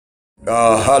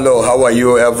Hello, how are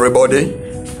you, everybody?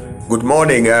 Good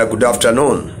morning, good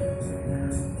afternoon.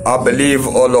 I believe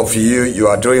all of you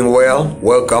are doing well.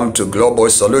 Welcome to Global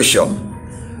Solution.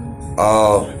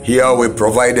 Here we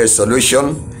provide a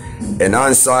solution, an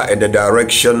answer, and a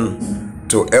direction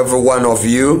to every one of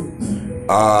you.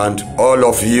 And all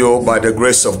of you, by the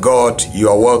grace of God, you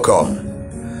are welcome.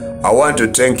 I want to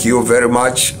thank you very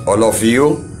much, all of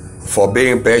you, for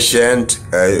being patient.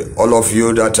 All of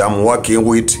you that I'm working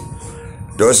with,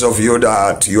 those of you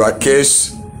that your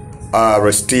case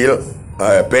are still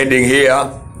pending here,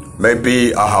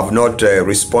 maybe I have not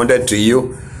responded to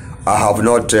you. I have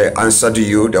not answered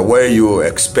you the way you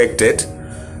expected.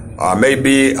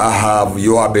 Maybe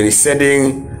you have been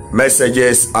sending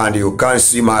messages and you can't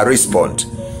see my response.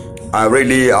 I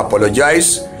really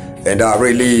apologize, and I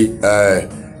really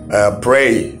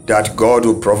pray that God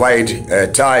will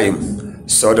provide time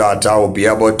so that I will be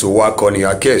able to work on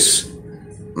your case.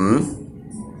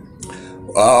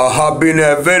 I have been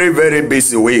a very, very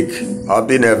busy week. I've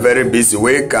been a very busy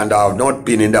week, and I have not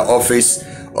been in the office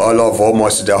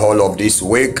almost the whole of this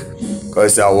week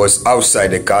because I was outside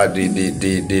the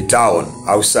town.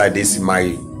 Outside this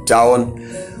my town.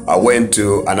 I went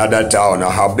to another town.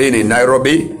 I have been in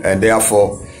Nairobi, and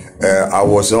therefore I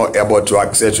was not able to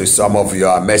access some of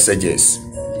your messages.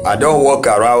 I don't walk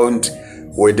around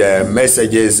with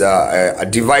messages,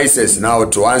 devices now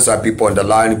to answer people on the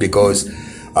line because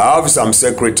I have some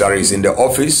secretaries in the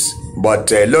office,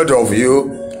 but a lot of you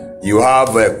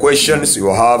have questions, you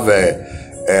have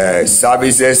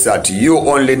services that you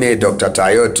only need Dr.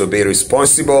 Tayo to be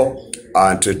responsible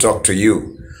and to talk to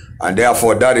you. And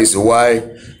therefore, that is why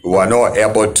we are not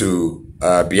able to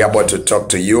be able to talk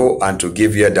to you and to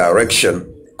give you a direction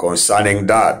concerning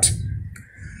that.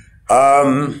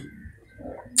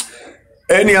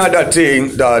 Any other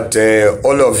thing that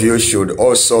all of you should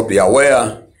also be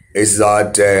aware is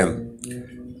that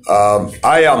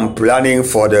I am planning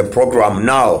for the program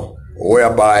now,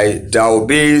 whereby there will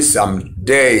be some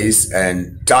days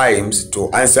and times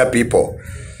to answer people.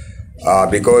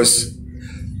 Because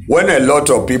when a lot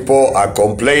of people are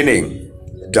complaining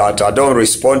that I don't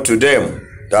respond to them,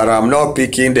 that I'm not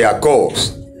picking their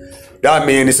calls, that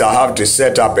means I have to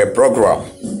set up a program.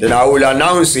 Then I will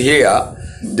announce here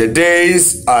the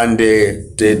days and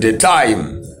the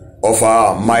time of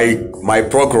my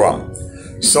program,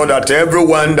 so that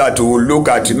everyone that will look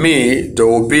at me, they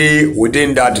will be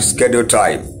within that scheduled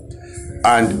time.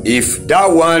 And if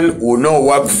that one will not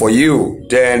work for you,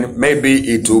 then maybe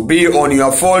it will be on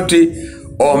your fault,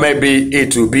 or maybe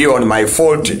it will be on my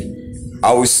fault.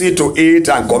 I will see to it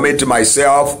and commit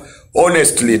myself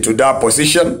honestly to that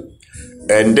position,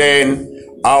 and then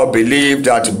I'll believe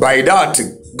that by that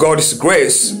God's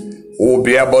grace will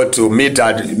be able to meet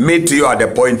you at the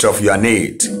point of your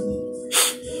need.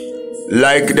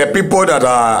 Like the people that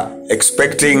are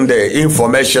expecting the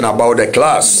information about the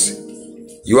class,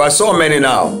 you are so many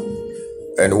now,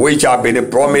 and which have been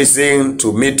promising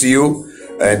to meet you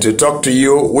and to talk to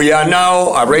you. We are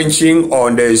now arranging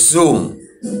on the Zoom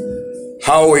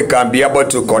how we can be able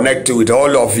to connect with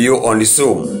all of you on the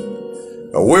Zoom.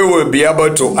 We will be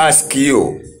able to ask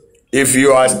you if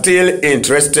you are still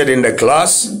interested in the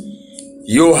class.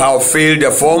 You have filled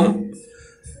the form.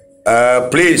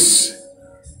 Please,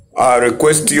 I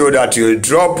request you that you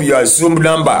drop your Zoom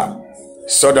number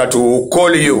so that we will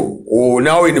call you. We will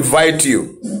now invite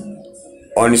you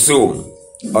on Zoom.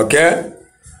 Okay?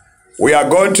 We are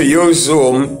going to use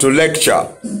Zoom to lecture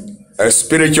a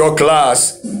spiritual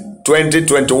class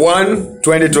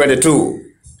 2021-2022.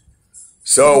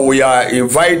 So we are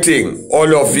inviting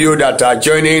all of you that are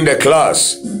joining the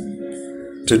class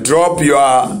to drop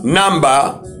your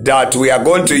number that we are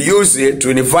going to use it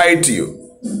to invite you,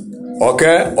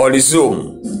 okay, on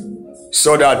Zoom,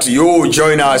 so that you will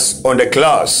join us on the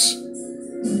class.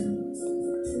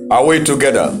 Are we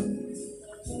together?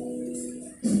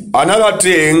 Another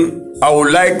thing, I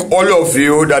would like all of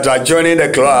you that are joining the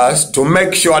class to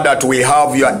make sure that we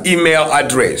have your email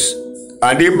address.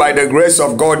 And if by the grace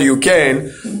of God you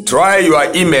can, try your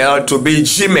email to be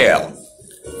Gmail.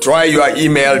 Try your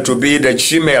email to be the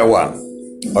Gmail one.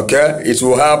 Okay? It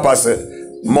will help us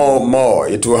more.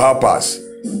 It will help us.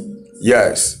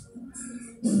 Yes.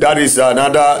 That is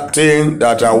another thing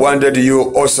that I wanted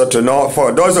you also to know.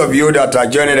 For those of you that are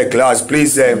joining the class,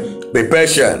 please be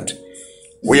patient.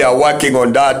 We are working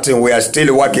on that, and we are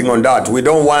still working on that. We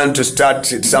don't want to start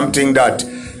something that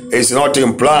is not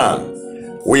in plan.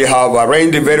 We have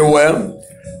arranged very well.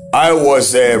 I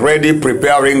was ready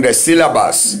preparing the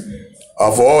syllabus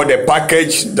of all the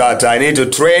package that I need to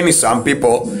train some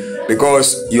people,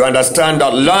 because you understand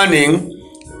that learning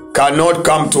cannot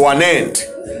come to an end.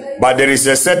 But there is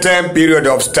a certain period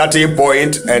of starting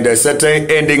point and a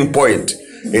certain ending point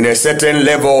in a certain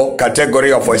level,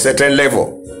 category of a certain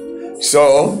level.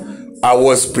 So I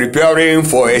was preparing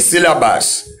for a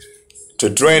syllabus to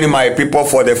train my people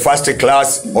for the first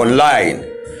class online,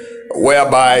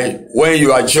 whereby when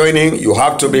you are joining, you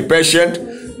have to be patient.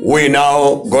 We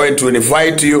now going to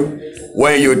invite you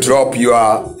when you drop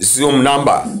your Zoom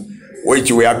number,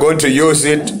 which we are going to use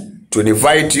it to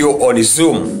invite you on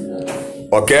Zoom.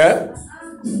 Okay?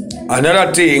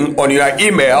 Another thing, on your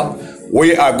email,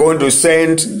 we are going to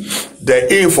send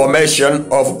the information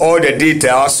of all the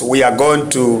details we are going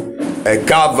to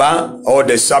cover, or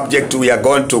the subject we are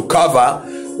going to cover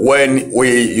when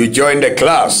you join the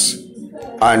class.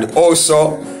 And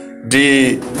also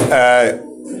the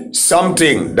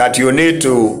something that you need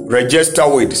to register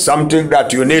with, something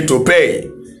that you need to pay.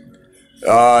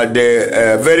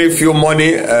 The very few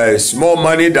money, small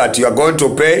money that you are going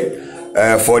to pay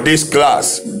for this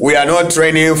class. We are not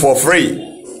training for free.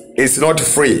 It's not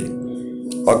free.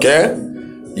 Okay?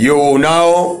 You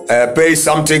now pay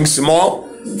something small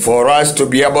for us to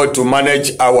be able to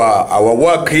manage our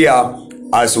work here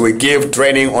as we give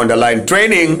training on the line.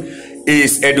 Training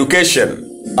is education,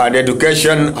 and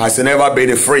education has never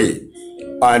been free.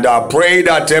 And I pray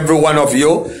that every one of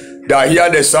you that hear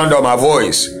the sound of my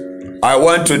voice, I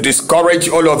want to discourage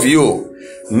all of you.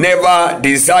 Never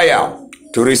desire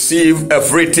to receive a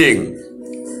free thing.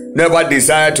 Never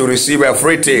desire to receive a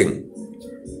free thing.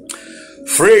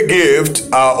 Free gifts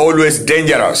are always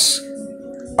dangerous.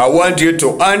 I want you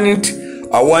to earn it.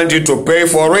 I want you to pay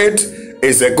for it.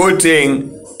 It's a good thing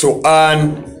to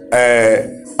earn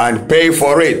and pay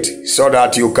for it, so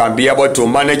that you can be able to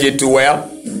manage it well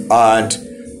and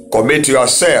commit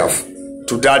yourself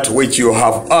to that which you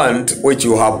have earned, which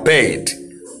you have paid.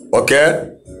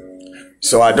 Okay?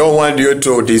 So I don't want you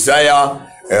to desire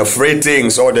free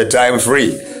things all the time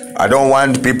free. I don't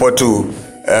want people to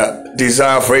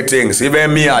desire free things.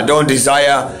 Even me, I don't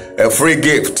desire a free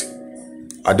gift.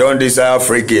 I don't desire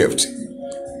free gift.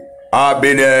 I've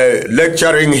been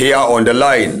lecturing here on the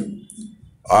line.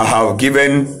 I have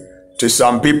given to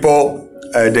some people,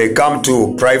 they come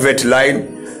to private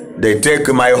line, they take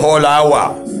my whole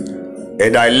hour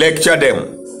and I lecture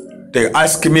them. They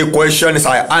ask me questions,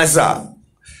 I answer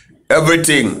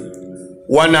everything.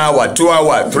 1 hour, 2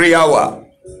 hours, 3 hours.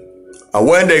 And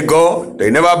when they go, they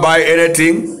never buy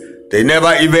anything. They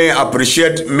never even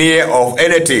appreciate me of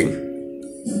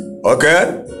anything.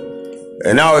 Okay?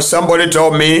 And now somebody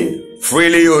told me,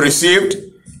 freely you received,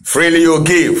 freely you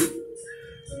give.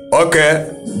 Okay,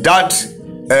 that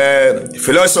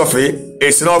philosophy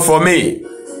is not for me.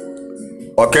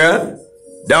 Okay?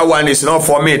 That one is not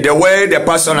for me. The way the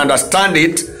person understands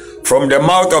it from the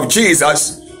mouth of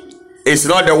Jesus is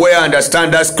not the way I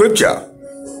understand that scripture.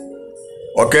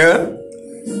 Okay?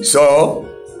 So,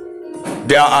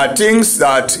 there are things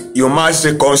that you must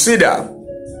consider.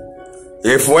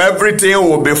 If everything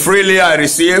will be freely I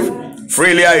receive,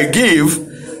 freely I give,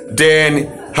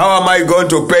 then how am I going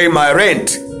to pay my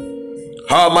rent?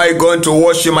 How am I going to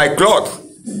wash my clothes?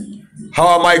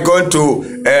 How am I going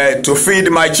to feed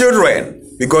my children?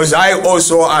 Because I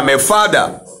also am a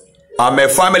father. I'm a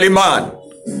family man.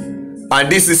 And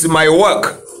this is my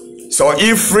work. So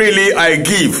if freely I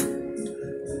give,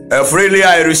 freely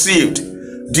I received,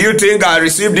 do you think I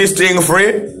received this thing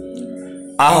free?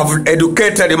 I have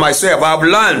educated myself. I have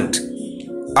learned.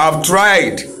 I have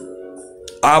tried.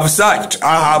 I have searched.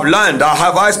 I have learned. I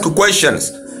have asked questions.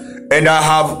 And I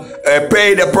have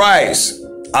paid the price.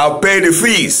 I have paid the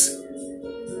fees.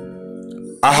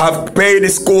 I have paid the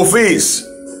school fees.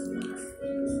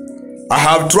 I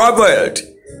have traveled.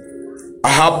 I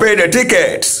have paid the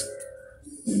tickets.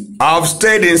 I have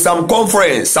stayed in some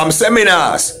conference, some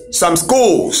seminars, some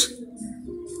schools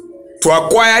to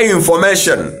acquire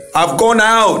information. I've gone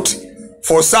out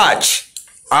for search.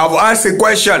 I've asked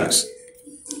questions.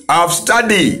 I've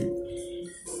studied.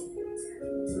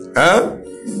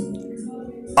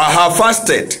 I have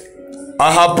fasted.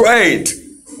 I have prayed.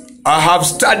 I have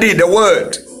studied the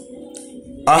word.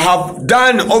 I have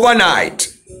done overnight.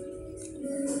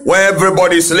 When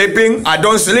everybody is sleeping, I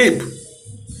don't sleep.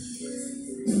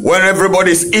 When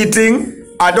everybody is eating,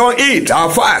 I don't eat. I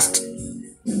fast.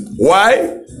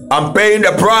 Why? I'm paying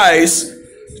the price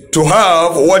to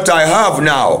have what I have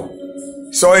now.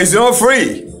 So it's not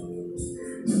free.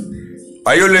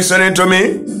 Are you listening to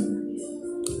me?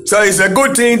 So it's a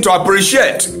good thing to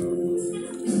appreciate.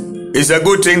 It's a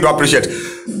good thing to appreciate.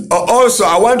 Also,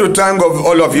 I want to thank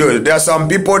all of you. There are some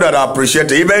people that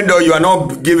appreciate it, even though you are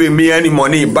not giving me any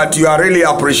money, but you are really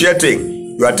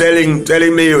appreciating. You are telling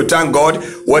me you thank God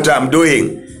what I'm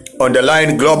doing on the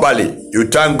line globally. You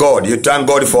thank God. You thank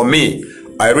God for me.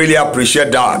 I really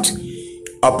appreciate that.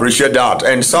 Appreciate that.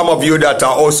 And some of you that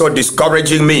are also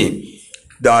discouraging me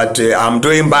that I'm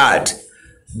doing bad,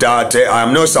 that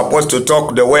I'm not supposed to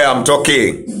talk the way I'm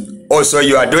talking. Also,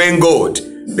 you are doing good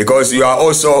because you are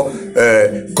also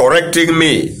correcting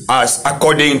me as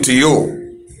according to you.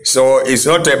 So it's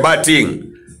not a bad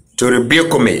thing to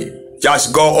rebuke me.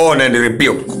 Just go on and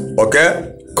rebuke.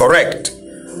 Okay? Correct.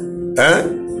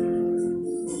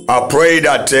 I pray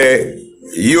that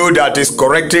you that is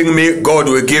correcting me, God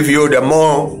will give you the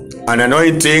more an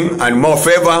anointing and more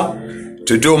favor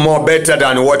to do more better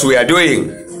than what we are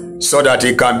doing, so that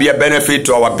it can be a benefit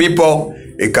to our people,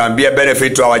 it can be a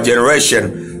benefit to our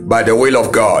generation by the will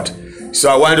of God. So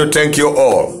I want to thank you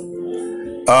all.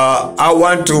 I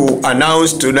want to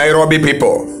announce to Nairobi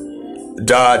people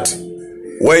that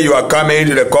when you are coming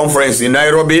to the conference in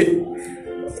Nairobi,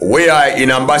 we are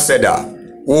in Ambassador.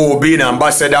 We will be in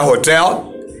Ambassador Hotel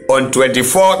on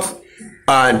 24th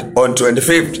and on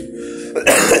 25th.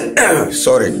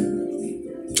 Sorry.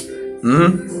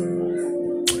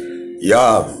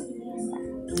 Yeah.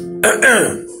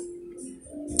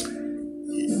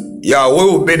 Yeah, we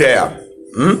will be there.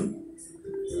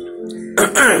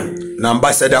 In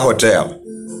Ambassador Hotel.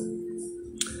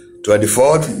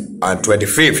 24th and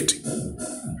 25th.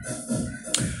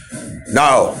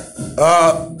 Now,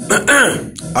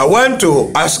 I want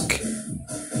to ask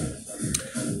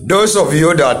those of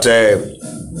you that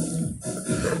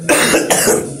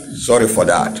sorry for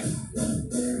that.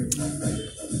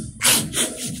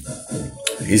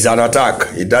 It's an attack.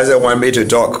 He doesn't want me to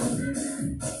talk.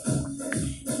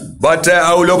 But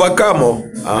I will overcome.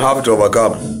 I have to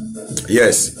overcome.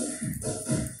 Yes.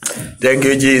 Thank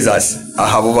you, Jesus. I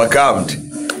have overcome.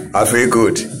 I feel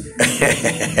good.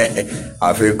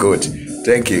 I feel good.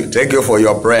 Thank you. Thank you for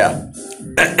your prayer.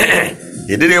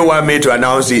 He didn't want me to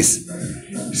announce this.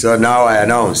 So now I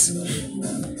announce.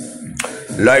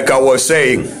 Like I was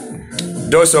saying,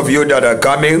 those of you that are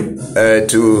coming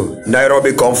to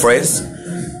Nairobi conference,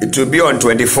 it will be on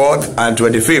 24th and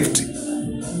 25th.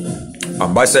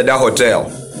 Ambassador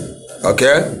Hotel.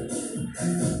 Okay?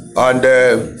 And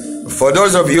for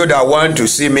those of you that want to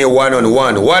see me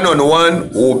one-on-one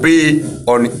will be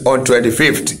on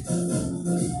 25th.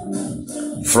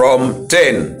 From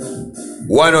 10.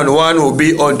 One-on-one will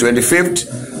be on 25th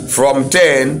from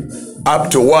 10 up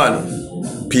to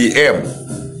 1 p.m.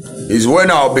 is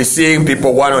when I'll be seeing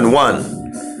people one-on-one.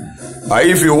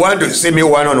 If you want to see me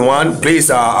one-on-one, please,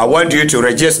 I want you to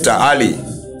register early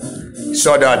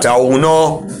so that I will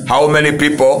know how many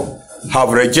people have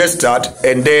registered,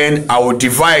 and then I will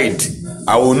divide.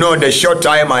 I will know the short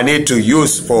time I need to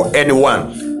use for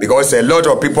anyone, because a lot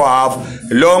of people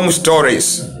have long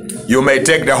stories. You may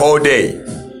take the whole day.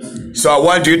 So I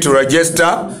want you to register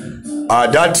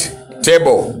at that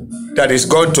table that is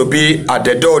going to be at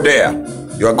the door there.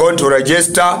 You are going to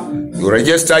register. You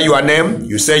register your name.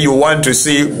 You say you want to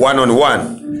see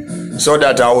one-on-one, so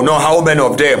that I will know how many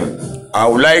of them. I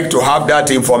would like to have that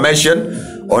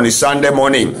information on a Sunday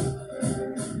morning,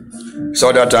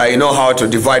 so that I know how to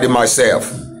divide myself.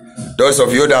 Those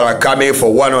of you that are coming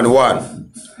for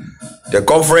one-on-one, the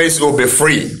conference will be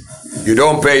free. You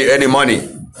don't pay any money.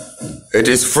 It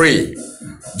is free.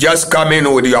 Just come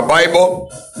in with your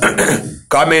Bible.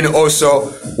 Come in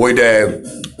also with a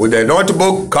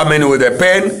notebook. Come in with a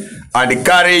pen, and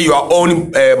carry your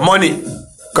own money.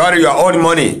 Carry your own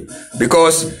money,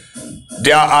 because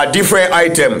there are different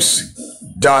items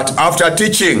that after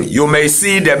teaching you may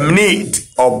see the need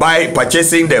of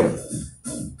purchasing them.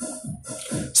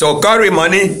 So carry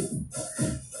money.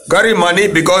 Carry money,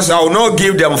 because I will not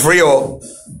give them free.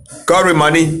 Carry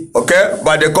money, okay?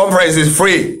 But the conference is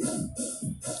free.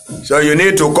 So you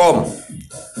need to come.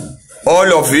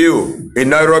 All of you in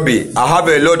Nairobi. I have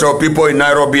a lot of people in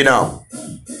Nairobi now.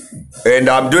 And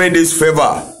I'm doing this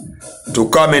favor to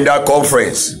come in that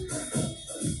conference.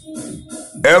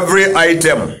 Every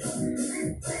item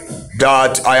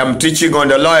that I am teaching on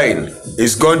the line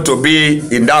is going to be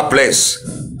in that place.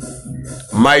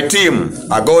 My team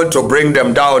are going to bring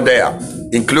them down there,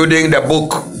 including the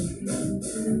book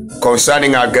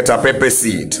concerning our Get a Pepper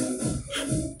Seed.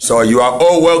 So you are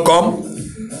all welcome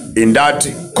in that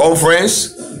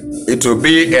conference. It will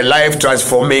be a life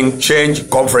transforming change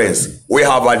conference. We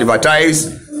have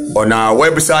advertised on our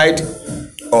website,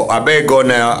 or I beg on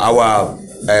our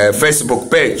Facebook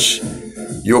page.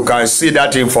 You can see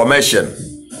that information.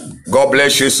 God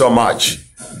bless you so much.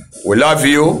 We love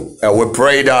you, and we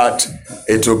pray that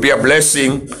it will be a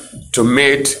blessing to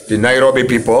meet the Nairobi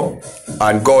people,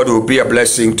 and God will be a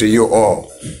blessing to you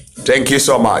all. Thank you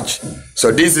so much.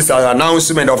 So this is an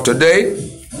announcement of today.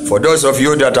 For those of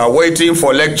you that are waiting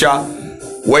for lecture,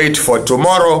 wait for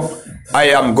tomorrow. I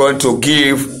am going to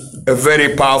give a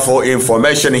very powerful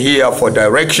information here for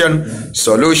direction,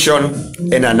 solution,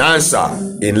 and an answer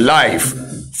in life.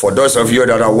 For those of you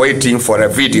that are waiting for a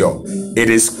video, it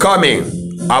is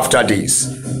coming after this.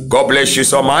 God bless you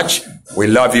so much. We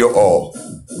love you all.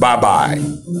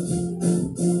 Bye-bye.